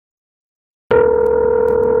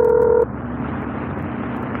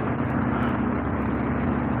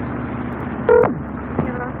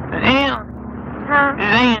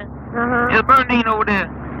Miss Bernadine over there?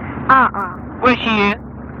 Where she at?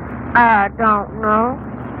 I don't know.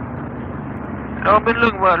 I've been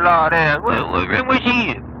looking for a lot of ass. Where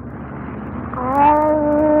she is?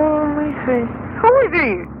 Oh, let me see. Who is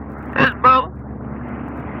it? It's Bo.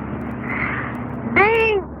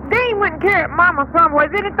 Dean went and carried Mama somewhere.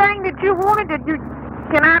 Is anything that you wanted?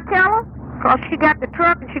 Can I tell her? Because she got the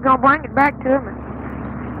truck and she's going to bring it back to me.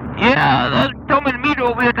 Yeah, they told me to meet her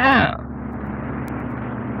over at the house.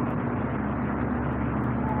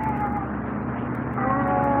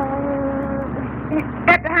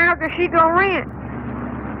 At the house that she gonna rent?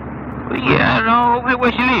 Well, yeah, I know over here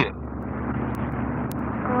where she lives.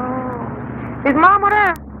 Is Mama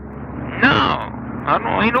there? No, I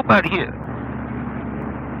don't. Ain't nobody here.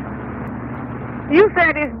 You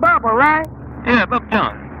said it's Bubba, right? Yeah, Bubba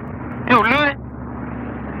Johnson. You know Louis?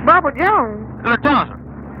 Bubba Jones? Louis Johnson.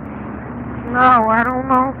 No, I don't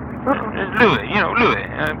know. It's Louis. You know Louis.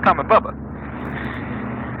 Call me Bubba.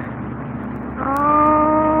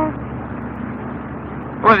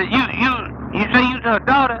 Well, you say you's her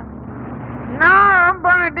daughter? No, I'm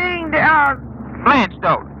Bernadine, Blanche's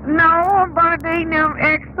daughter. No, I'm Bernadine, them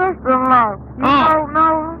ex-sister-in-law. You don't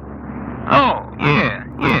know her? Oh, yeah.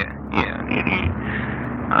 Yeah,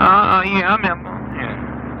 I remember. Yeah.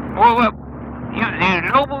 Well, you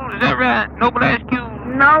Noble, is that right? Noble asked you?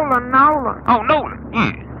 Nola. Oh, Nola,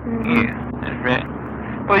 yeah. Yeah, that's right.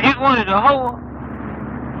 Well, you wanted a hoe?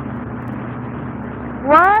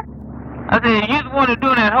 What? I said, you the one who's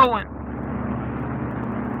doing that hoeing?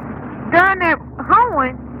 Done that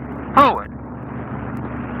hoeing? Hoeing.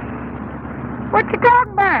 What you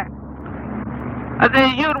talking about? I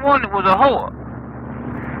said, you the one that was a whore.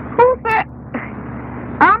 Who said?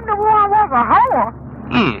 I'm the one who was a whore?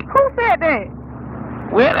 Yeah. Who said that?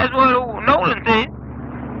 Well, that's what old Nolan said.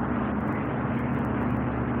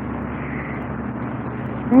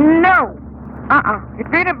 No. If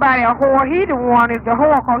anybody a whore, he the one is the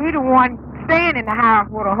whore, because he the one staying in the house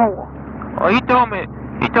with a whore. Oh, he told me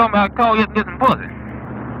I'd call you up and get some pussy.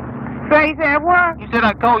 So he said what? He said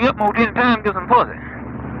I'd call you up more 10 times and get some pussy.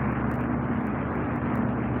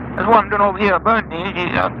 That's what I'm doing over here at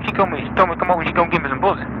Bernadine. She told me to come over and she's gonna give me some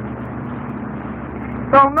pussy.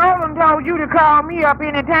 So Nolan told you to call me up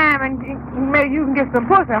any time and maybe you can get some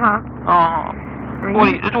pussy, huh?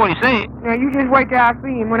 That's what he said. Now you just wait till I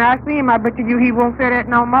see him. When I see him, I bet you he won't say that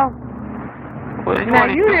no more. Well, now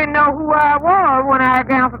you didn't know who I was when I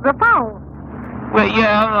answered the phone. Well,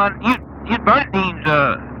 yeah, you Bernadine's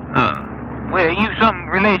well, you some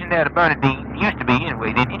relation there to Bernadine. Used to be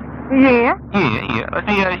anyway, didn't you? Yeah. Yeah.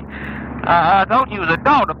 See, I thought you was a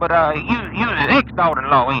daughter, but you was an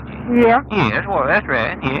ex-daughter-in-law, ain't you? Yeah. Yeah, that's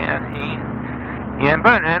right. Yeah, and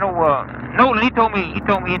Bernadine, Nolan, he told me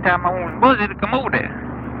anytime I wanted Buzzy to come over there.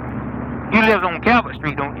 You live on Calvert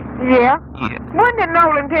Street, don't you? Yeah. Yeah. When did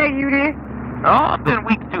Nolan tell you this? Oh, it's been a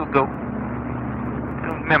week or two ago. I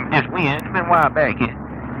don't remember just when. It's been a while back here.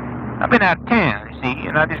 I've been out of town, you see,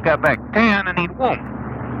 and I just got back to town and need a woman.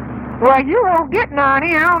 Well, you won't get none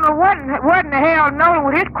here. I don't know what in the hell Nolan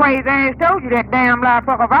with his crazy ass told you that damn lie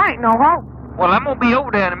fucker. If I ain't no hoe. Well, I'm gonna be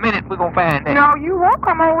over there in a minute. We're gonna find that. No, you won't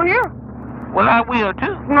come over here. Well, I will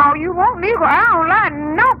too. No, you won't neither. I don't like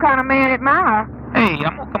no kind of man at my house. Hey,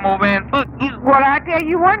 I'm gonna come over and fuck you. Well, I tell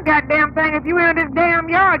you one goddamn thing. If you in this damn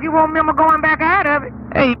yard, you won't remember going back out of it.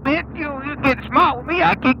 Hey, bitch, you get smart with me,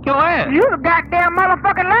 I'll kick your ass. You the goddamn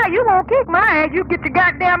motherfucking lie. You won't kick my ass. You get your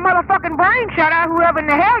goddamn motherfucking brain shot out, whoever in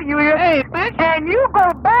the hell you is. Hey, bitch. And you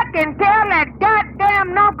go back and tell that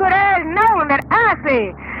goddamn no good ass Nolan that I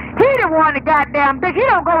said. He the one that goddamn bitch. He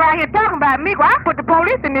don't go around here talking about me. Well, I put the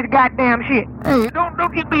police in this goddamn shit. Hey, don't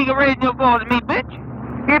keep raising your voice at me, bitch.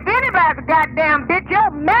 If anybody's a goddamn bitch,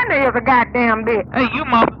 your mammy is a goddamn bitch. Hey, you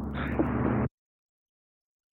mother.